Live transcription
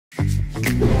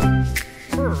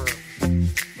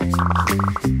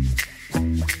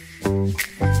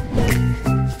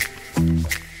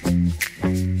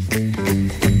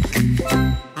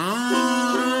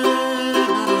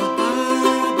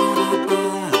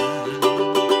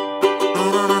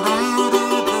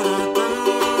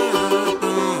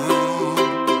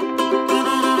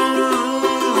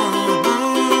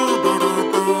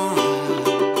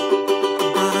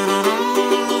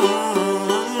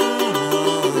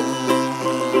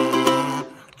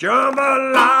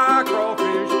Jambalaya,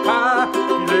 crawfish pie,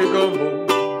 filet gumbo.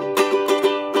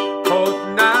 'Cause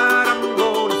tonight I'm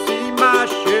gonna see my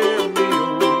share of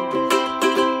meals.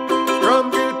 Strum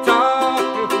guitar,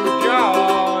 flute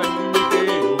jar, and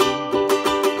Mikhail.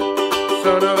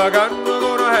 Son of a gun, we're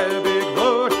gonna have a big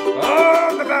hood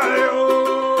on the bayou.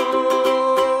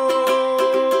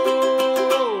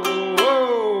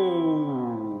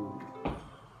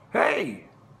 Hey,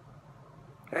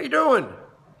 how you doing?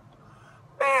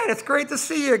 Man, it's great to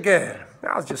see you again.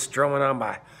 I was just strumming on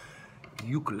my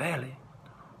ukulele,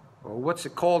 or what's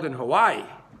it called in Hawaii?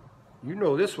 You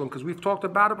know this one because we've talked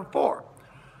about it before.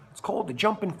 It's called the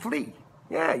jumping flea.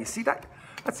 Yeah, you see that?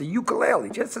 That's a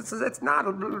ukulele. It's not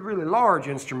a really large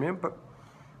instrument, but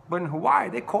in Hawaii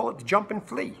they call it the jumping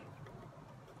flea.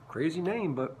 Crazy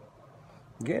name, but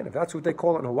again, if that's what they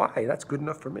call it in Hawaii, that's good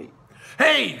enough for me.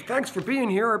 Hey, thanks for being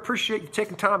here. I appreciate you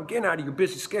taking time again out of your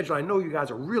busy schedule. I know you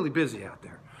guys are really busy out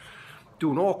there,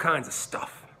 doing all kinds of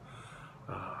stuff.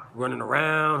 Running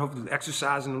around, hopefully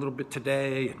exercising a little bit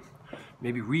today, and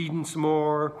maybe reading some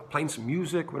more, playing some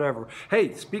music, whatever.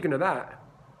 Hey, speaking of that,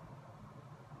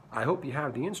 I hope you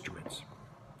have the instruments.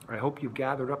 I hope you've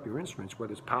gathered up your instruments,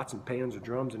 whether it's pots and pans or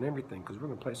drums and everything, because we're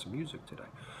going to play some music today.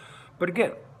 But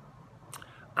again,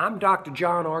 I'm Dr.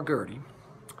 John R. Gerdy.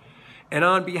 And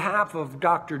on behalf of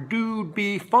Dr. Dude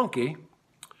Be Funky,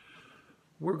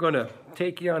 we're going to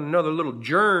take you on another little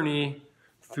journey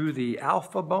through the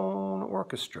Alphabone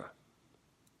Orchestra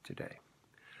today.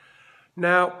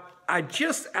 Now, I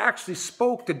just actually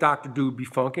spoke to Dr. Dude Be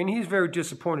Funky, and he's very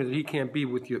disappointed that he can't be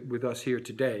with us here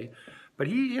today. But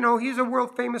he's a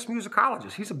world-famous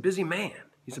musicologist. He's a busy man.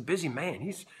 He's a busy man.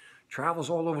 He travels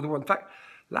all over the world. In fact,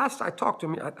 last I talked to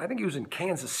him, I think he was in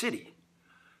Kansas City.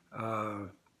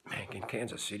 Man,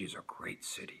 Kansas City is a great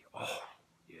city. Oh,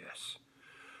 yes.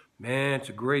 Man, it's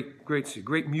a great city.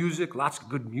 Great music, lots of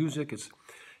good music. It's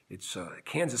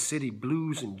Kansas City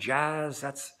blues and jazz.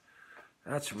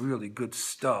 That's really good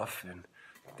stuff. And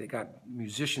they got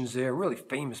musicians there, really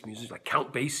famous musicians, like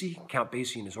Count Basie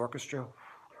and his orchestra.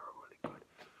 They're really good.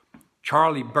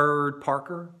 Charlie Bird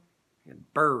Parker.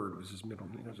 And Bird was his middle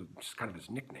name. That was kind of his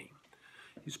nickname.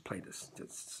 He used to play this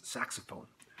saxophone.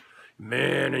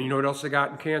 Man, and you know what else they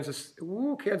got in Kansas?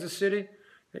 Ooh, Kansas City.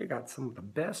 They got some of the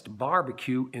best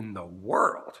barbecue in the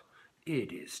world.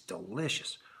 It is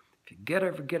delicious. If you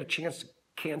ever get a chance to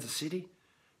Kansas City,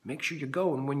 make sure you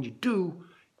go. And when you do,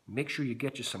 make sure you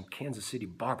get you some Kansas City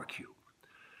barbecue.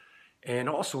 And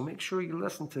also make sure you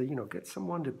listen to, get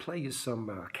someone to play you some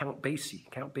Count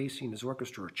Basie and his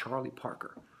orchestra, or Charlie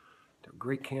Parker. They're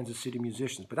great Kansas City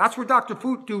musicians. But that's where Dr.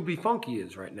 Dude Be Funky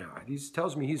is right now. He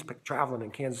tells me he's traveling in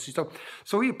Kansas City.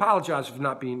 So he apologizes for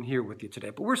not being here with you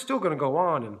today. But we're still going to go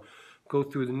on and go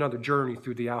through another journey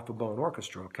through the Alphabone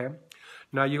Orchestra, okay?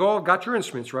 Now, you all got your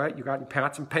instruments, right? You got your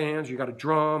pots and pans, you got a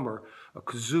drum or a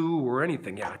kazoo or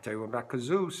anything. Yeah, I tell you about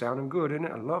kazoo. Sounding good, isn't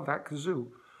it? I love that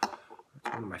kazoo.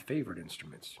 That's one of my favorite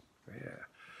instruments. Yeah.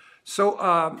 So,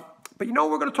 but you know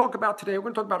what we're going to talk about today?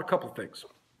 We're going to talk about a couple of things.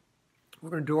 We're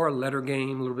going to do our letter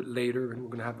game a little bit later, and we're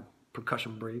going to have a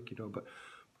percussion break, But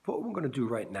what we're going to do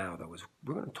right now, though, is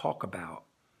we're going to talk about,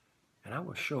 and I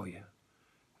will show you,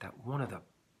 that one of the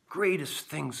greatest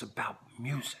things about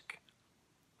music,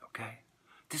 okay?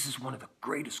 This is one of the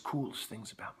greatest, coolest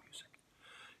things about music,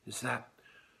 is that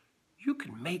you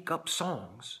can make up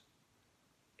songs,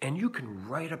 and you can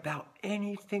write about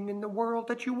anything in the world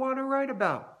that you want to write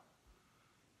about.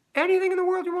 Anything in the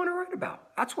world you want to write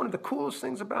about. That's one of the coolest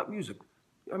things about music.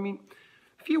 I mean,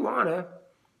 if you want to,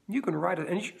 you can write it,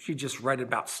 and you should just write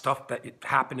about stuff that is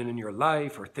happening in your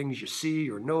life, or things you see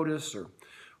or notice or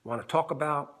want to talk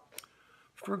about.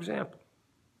 For example,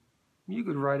 you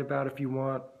could write about, if you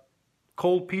want,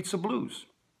 cold pizza blues.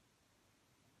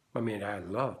 I mean, I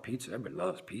love pizza. Everybody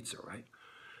loves pizza, right?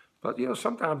 But,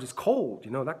 sometimes it's cold.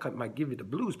 That might give you the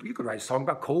blues. But you could write a song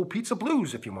about cold pizza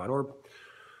blues if you want. Or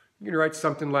you can write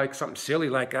something silly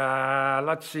like,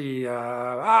 let's see,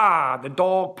 the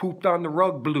dog pooped on the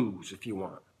rug blues, if you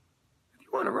want. If you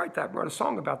want to write a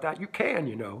song about that, you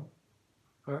can, all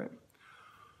right?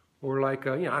 Or like,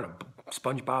 I don't know,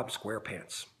 SpongeBob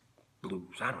SquarePants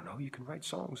blues. I don't know. You can write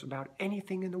songs about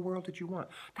anything in the world that you want.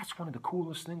 That's one of the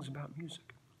coolest things about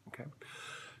music, okay?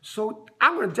 So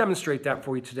I'm going to demonstrate that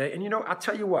for you today. And you know, I'll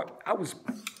tell you what, I was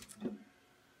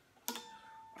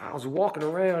walking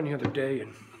around the other day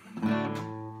and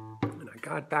I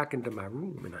got back into my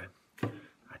room and I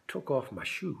took off my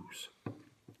shoes.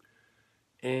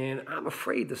 And I'm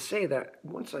afraid to say that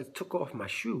once I took off my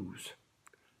shoes,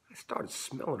 I started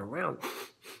smelling around,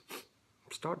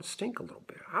 started to stink a little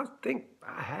bit. I think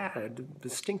I had the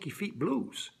stinky feet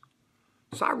blues.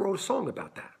 So I wrote a song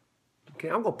about that. Okay,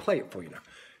 I'm going to play it for you now.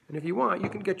 And if you want, you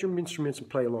can get your instruments and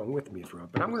play along with me if you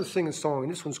want. But I'm going to sing a song,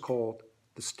 and this one's called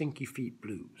The Stinky Feet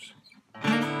Blues.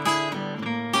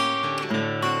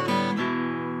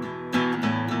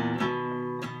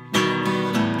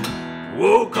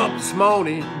 Woke up this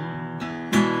morning,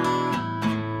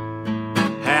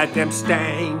 had them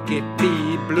stanky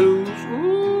feet blues.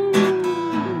 Ooh,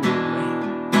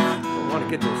 man, I want to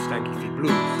get those stanky feet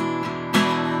blues.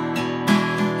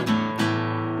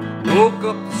 Woke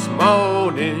up this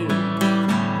morning,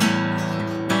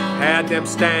 had them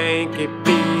stanky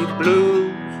feet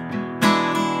blues.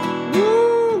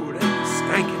 Ooh, they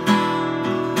stanky.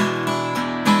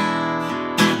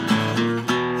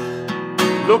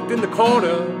 Looked in the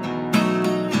corner,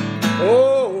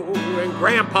 oh, and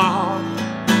Grandpa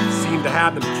seemed to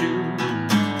have them too.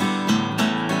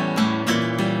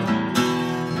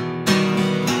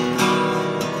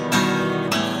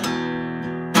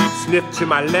 Sniffed to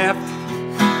my left,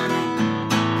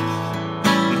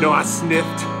 you know I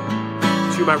sniffed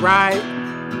to my right.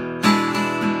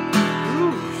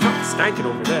 Ooh, something stankin'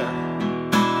 over there.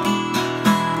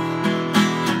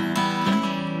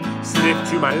 Sniffed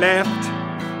to my left.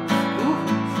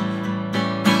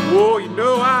 Oh, you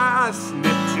know I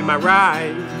sniffed to my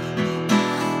right.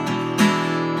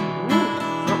 Ooh,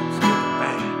 something's getting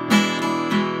bad.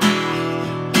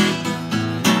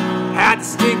 Had the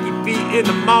stinky feet in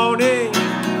the morning.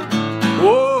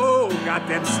 Oh, got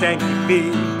them stanky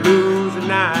feet blues at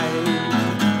night.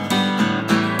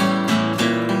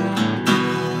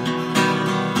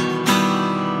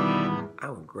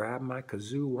 I'm gonna grab my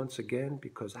kazoo once again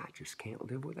because I just can't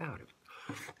live without it.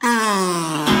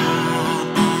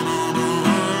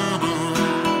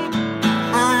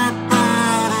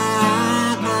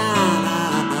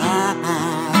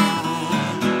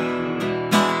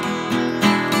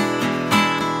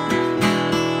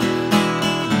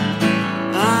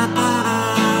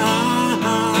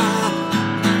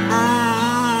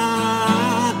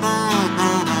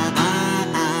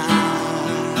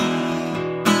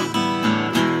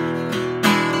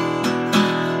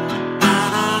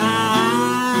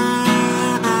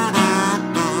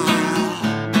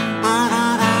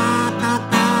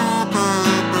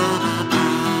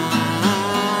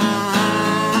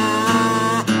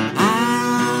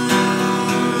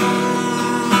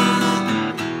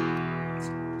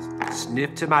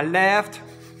 Sniff to my left.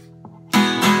 You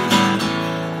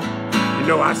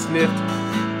know I sniffed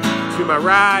to my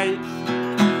right.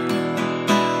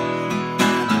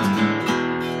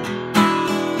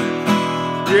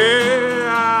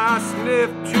 Yeah, I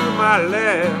sniffed to my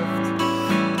left.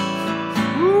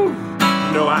 Woo.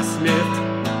 You know I sniffed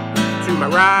to my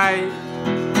right.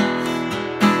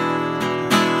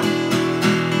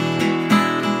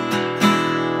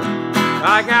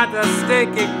 I got the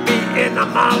stinky feet in the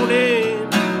morning.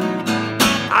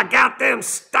 I got them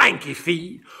stanky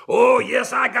feet. Oh,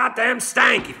 yes, I got them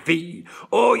stanky feet.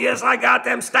 Oh, yes, I got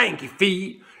them stanky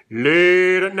feet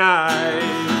late at night.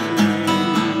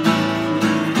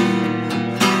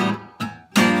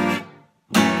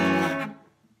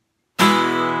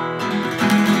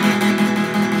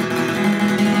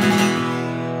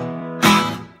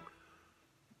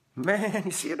 Man,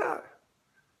 you see that?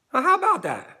 Now, how about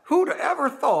that? Who'd have ever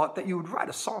thought that you would write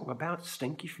a song about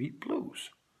stinky feet blues?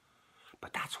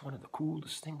 But that's one of the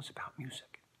coolest things about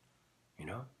music. You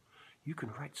know, you can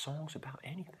write songs about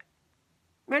anything.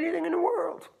 Anything in the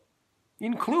world,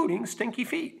 including stinky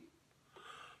feet.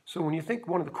 So when you think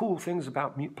one of the cool things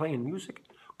about playing music,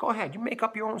 go ahead, you make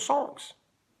up your own songs.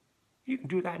 You can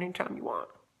do that anytime you want.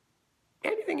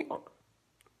 Anything you want.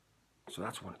 So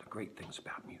that's one of the great things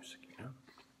about music, you know.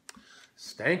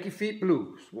 Stanky Feet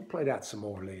Blues. We'll play that some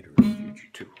more later in the future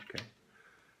too, okay?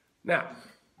 Now,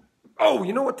 oh,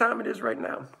 you know what time it is right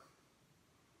now?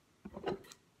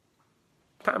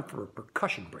 Time for a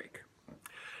percussion break.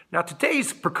 Now,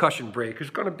 today's percussion break is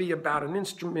going to be about an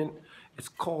instrument. It's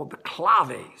called the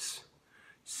claves.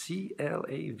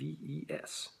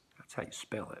 C-L-A-V-E-S. That's how you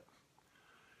spell it.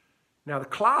 Now, the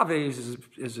claves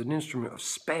is an instrument of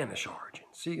Spanish origin.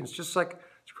 See, it's just like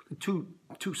it's really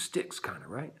two sticks, kind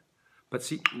of, right? But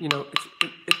see, you know,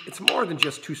 it's more than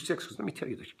just two sticks. Because let me tell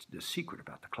you the secret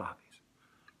about the claves.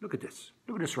 Look at this.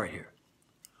 Look at this right here.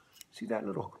 See that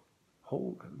little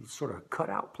hole, sort of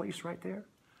cutout place right there?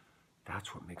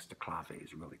 That's what makes the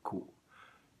claves really cool.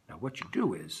 Now what you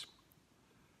do is,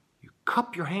 you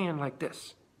cup your hand like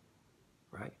this,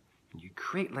 right? And you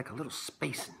create like a little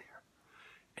space in there.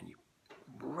 And you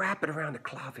wrap it around the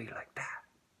clave like that.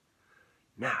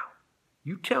 Now,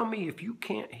 you tell me if you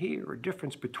can't hear a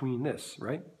difference between this,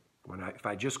 right? If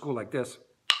I just go like this,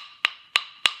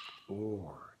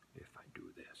 or if I do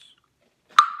this.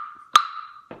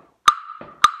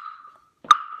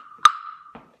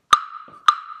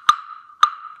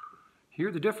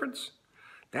 Hear the difference?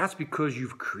 That's because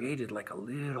you've created like a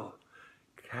little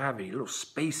cavity, a little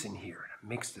space in here. And it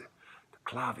makes the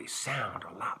clave sound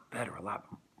a lot better, a lot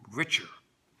richer,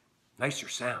 nicer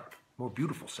sound, more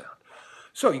beautiful sound.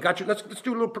 So you got your, let's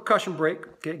do a little percussion break.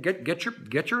 Okay, get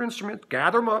your instruments,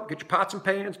 gather them up, get your pots and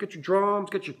pans, get your drums,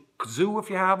 get your kazoo if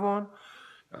you have one.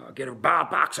 Get a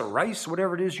box of rice,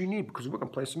 whatever it is you need, because we're going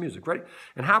to play some music. Ready?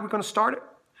 And how are we going to start it?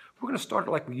 We're going to start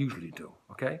it like we usually do.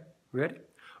 Okay? Ready?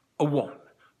 A 1,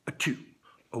 a 2,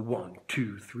 a 1,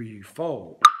 2, 3,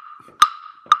 4.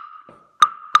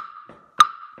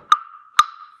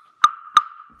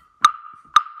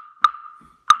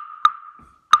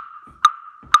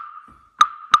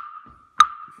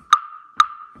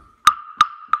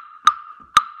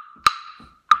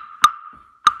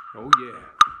 Oh yeah.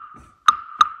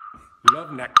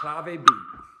 Loving that clave beat.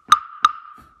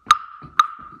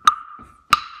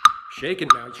 Shaking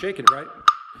now, shaking it, right?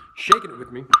 Shaking it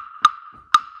with me.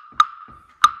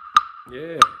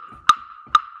 Yeah.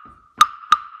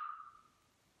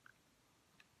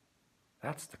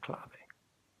 That's the clave.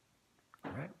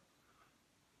 All right?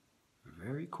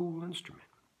 Very cool instrument.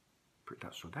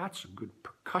 So that's a good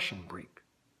percussion break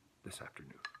this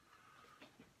afternoon.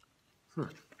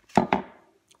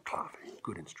 Clave,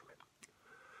 good instrument.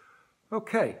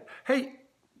 Okay. Hey,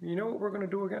 you know what we're going to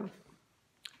do again?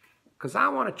 Because I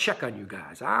want to check on you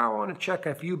guys. I want to check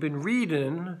if you've been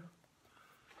reading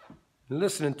and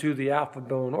listening to the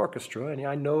Alphabone Orchestra. And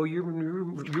I know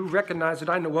you recognize it.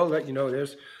 I know, well, you know,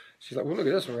 she's like, well, look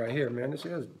at this one right here, man. This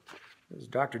is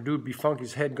Dr. Dude Be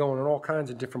Funky's head going in all kinds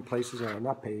of different places on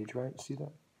that page, right? See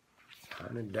that?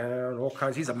 Down and down, all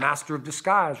kinds. He's a master of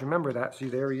disguise. Remember that. See,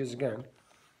 there he is again.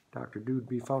 Dr. Dude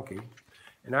Be Funky.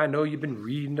 And I know you've been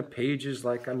reading the pages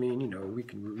like, I mean, you know, we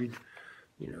can read,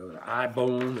 you know, the I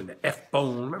bone and the F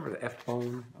bone. Remember the F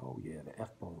bone? Oh, yeah, the F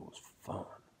bone was fun,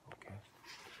 okay?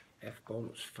 F bone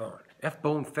was fun. F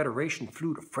bone Federation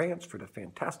flew to France for the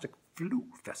fantastic Flute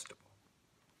Festival.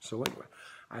 So anyway,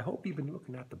 I hope you've been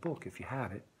looking at the book if you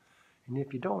have it. And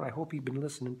if you don't, I hope you've been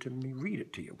listening to me read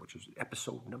it to you, which is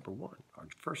episode number 1, our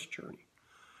first journey.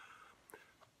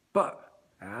 But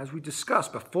as we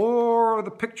discussed, before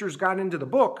the pictures got into the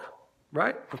book,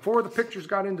 right? Before the pictures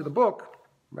got into the book,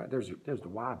 right? There's the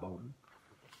Y bone.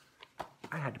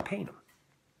 I had to paint them.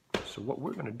 So what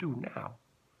we're going to do now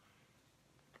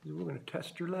is we're going to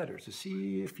test your letters to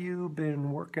see if you've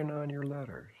been working on your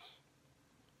letters.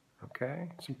 Okay?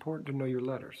 It's important to know your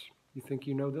letters. You think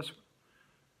you know this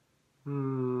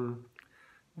one?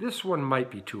 This one might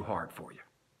be too hard for you.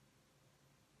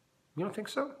 You don't think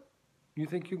so? You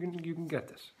think you can get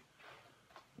this?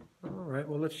 All right,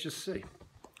 well, let's just see.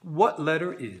 What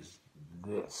letter is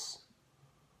this?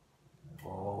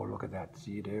 Oh, look at that.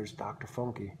 See, there's Dr.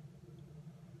 Funky.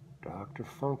 Dr.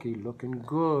 Funky looking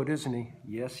good, isn't he?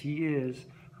 Yes, he is.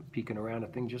 I'm peeking around a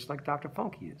thing just like Dr.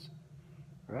 Funky is.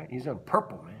 Right? He's on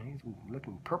purple, man. He's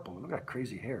looking purple. Look at that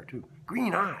crazy hair, too.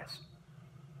 Green eyes.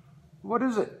 What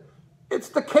is it? It's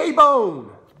the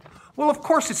K-bone. Well, of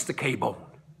course it's the K-bone.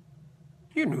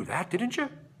 You knew that, didn't you?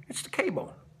 It's the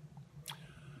K-bone.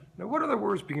 Now, what other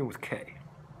words begin with K?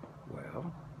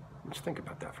 Well, let's think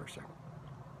about that for a second.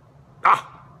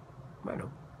 Ah! I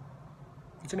know.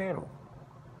 It's an animal.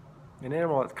 An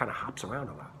animal that kind of hops around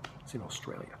a lot. It's in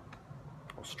Australia.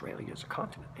 Australia is a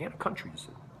continent and a country. It's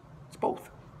both.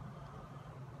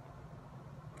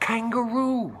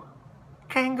 Kangaroo.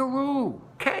 Kangaroo.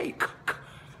 K.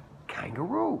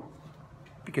 Kangaroo.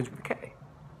 Begins with a K.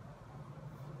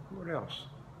 What else?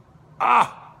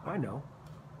 Ah, I know.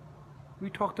 We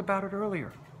talked about it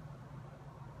earlier.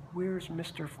 Where's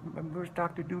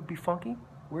Dr. Dude Be Funky?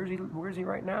 Where's he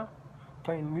right now?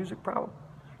 Playing music probably?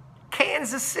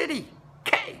 Kansas City.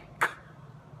 K.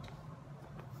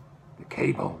 The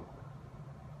K-bone.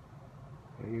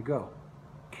 There you go.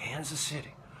 Kansas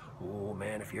City. Oh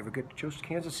man, if you ever get to choose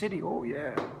Kansas City, oh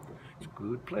yeah. It's a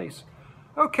good place.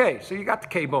 Okay, so you got the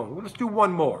K-bone. Well, let's do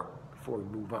one more before we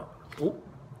move on. Oh.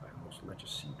 Let you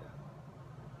see that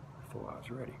before I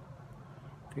was ready.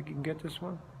 Think you can get this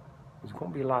one? It's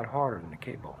going to be a lot harder than the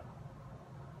K-bone.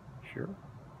 Sure?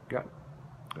 Got it?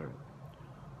 All right.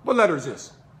 What letter is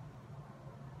this?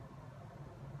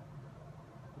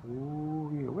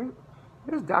 Ooh, yeah.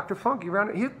 There's Dr. Funky around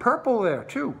it. He's purple there,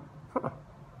 too. Huh.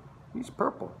 He's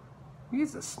purple.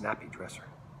 He's a snappy dresser.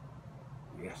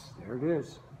 Yes, there it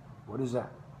is. What is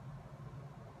that?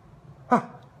 Huh.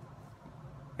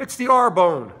 It's the R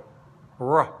bone.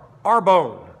 R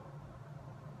bone.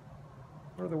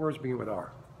 What are the words begin with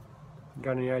R?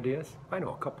 Got any ideas? I know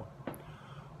a couple.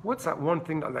 What's that one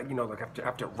thing that, you know, like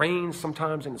after it rains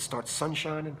sometimes and it starts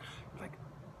sunshining, like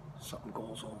something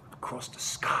goes all across the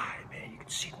sky, man. You can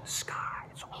see it in the sky.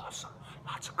 It's awesome.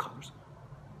 Lots of colors.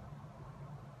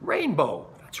 Rainbow.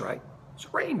 That's right. It's a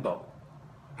rainbow.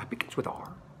 That begins with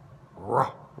R.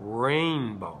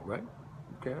 Rainbow, right?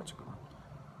 Okay, that's a good one.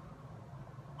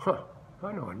 Huh.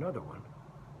 I know another one.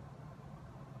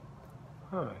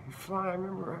 Huh. You fly. I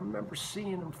remember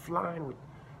seeing him flying with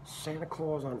Santa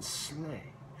Claus on a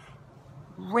sleigh.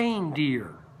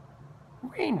 Reindeer.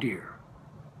 Reindeer.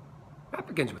 That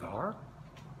begins with R.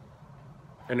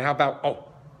 And how about, oh,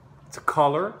 it's a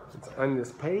color. It's on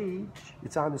this page.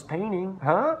 It's on this painting.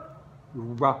 Huh?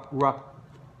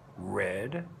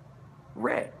 Red.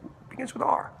 Red. Begins with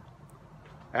R.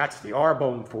 That's the R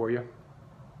bone for you.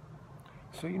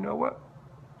 So you know what?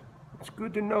 It's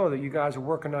good to know that you guys are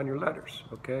working on your letters,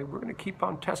 okay? We're going to keep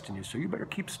on testing you, so you better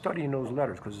keep studying those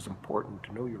letters because it's important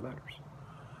to know your letters.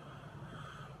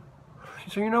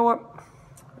 So you know what?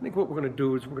 I think what we're going to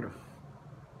do is I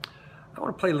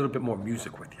want to play a little bit more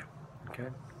music with you, okay?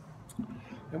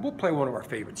 And we'll play one of our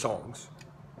favorite songs,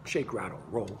 Shake, Rattle,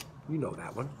 Roll. You know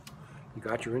that one. You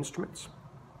got your instruments?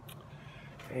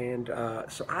 And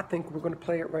so I think we're going to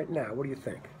play it right now. What do you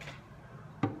think?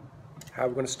 How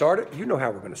we're going to start it? You know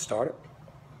how we're going to start it.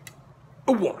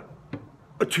 A 1,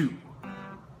 a 2,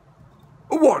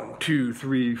 a 1, 2,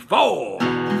 3, 4.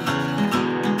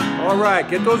 All right,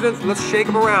 get those in. Let's shake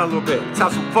them around a little bit. Let's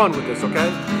have some fun with this,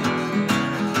 okay?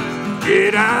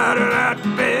 Get out of that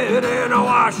bed and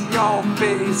wash your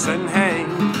face and hang.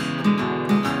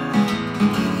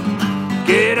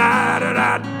 Get out of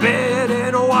that bed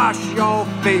and wash your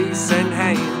face and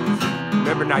hands.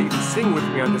 Remember now, you can sing with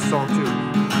me on this song too.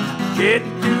 Get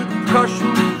to the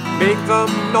percussion, make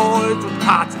some noise with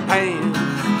pots and pans.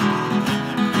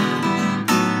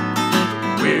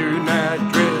 Wearing that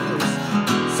dress,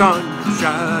 sun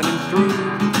shining through.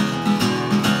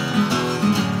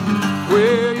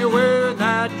 Where you wear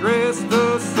that dress,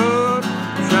 the sun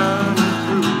shining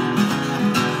through.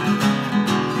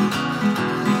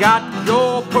 Got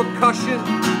your percussion,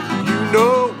 you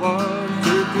know what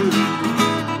to do.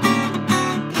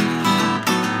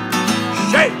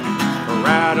 Shake,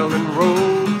 rattle and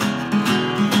roll.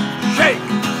 Shake,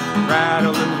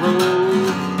 rattle and roll.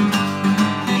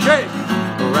 Shake,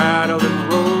 rattle and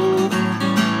roll.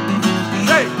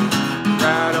 Shake,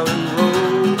 rattle and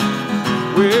roll.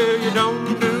 Where you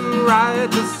don't do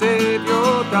right to save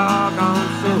your doggone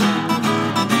soul.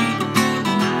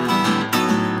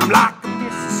 I'm like a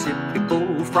Mississippi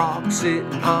bullfrog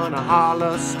sitting on a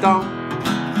hollow stone.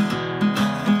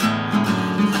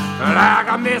 Like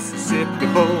a Mississippi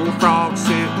bullfrog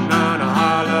sitting on a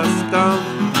hollow stone.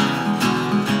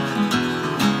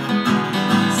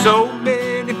 So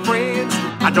many friends,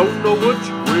 I don't know which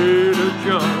way to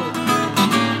jump.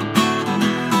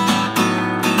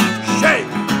 Shake,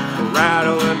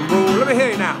 rattle and roll. Let me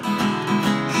hear you now.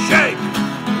 Shake,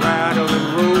 rattle and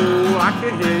roll. I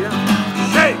can hear you.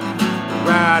 Shake,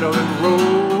 rattle and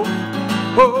roll.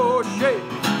 Oh, shake,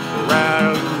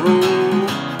 rattle and roll.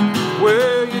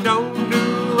 Where you don't do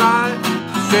right,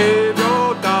 save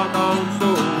your doggone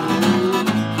soul.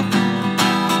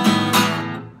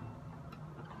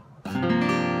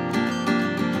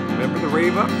 Remember the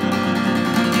rave up?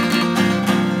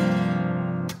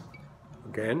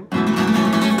 Again.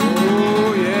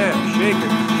 Oh yeah, shake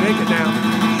it now,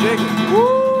 shake it.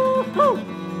 Woo-hoo!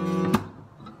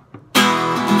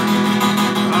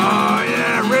 Oh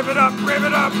yeah, rip it up, rip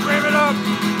it up, rip it up.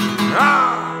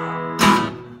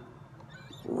 Ah!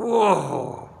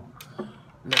 Whoa!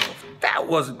 Now, if that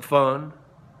wasn't fun,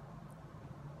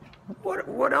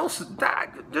 what else is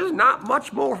that? There's not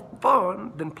much more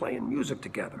fun than playing music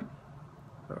together.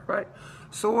 All right?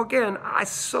 So again, I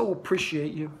so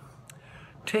appreciate you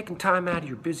taking time out of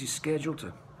your busy schedule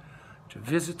to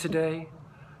visit today.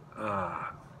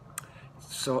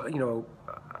 So, you know,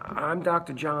 I'm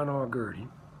Dr. John R. Gerdy,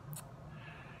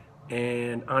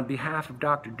 and on behalf of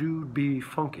Dr. Dude B.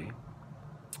 Funky,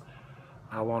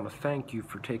 I want to thank you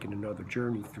for taking another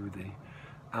journey through the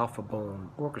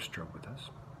Alphabone Orchestra with us.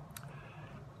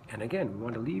 And again, we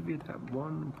want to leave you that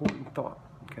one important thought,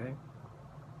 okay?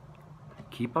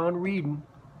 Keep on reading,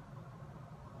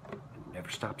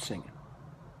 never stop singing.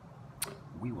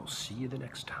 We will see you the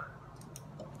next time.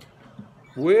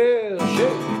 Well,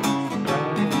 shake,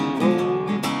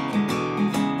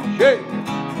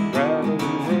 rattle,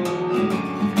 roll.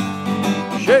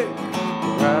 Shake,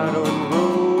 rattle,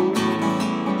 roll.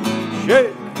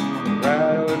 Shake,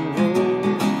 rattle, roll.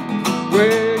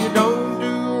 Well, you don't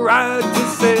do right to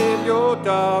save your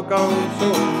doggone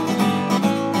soul.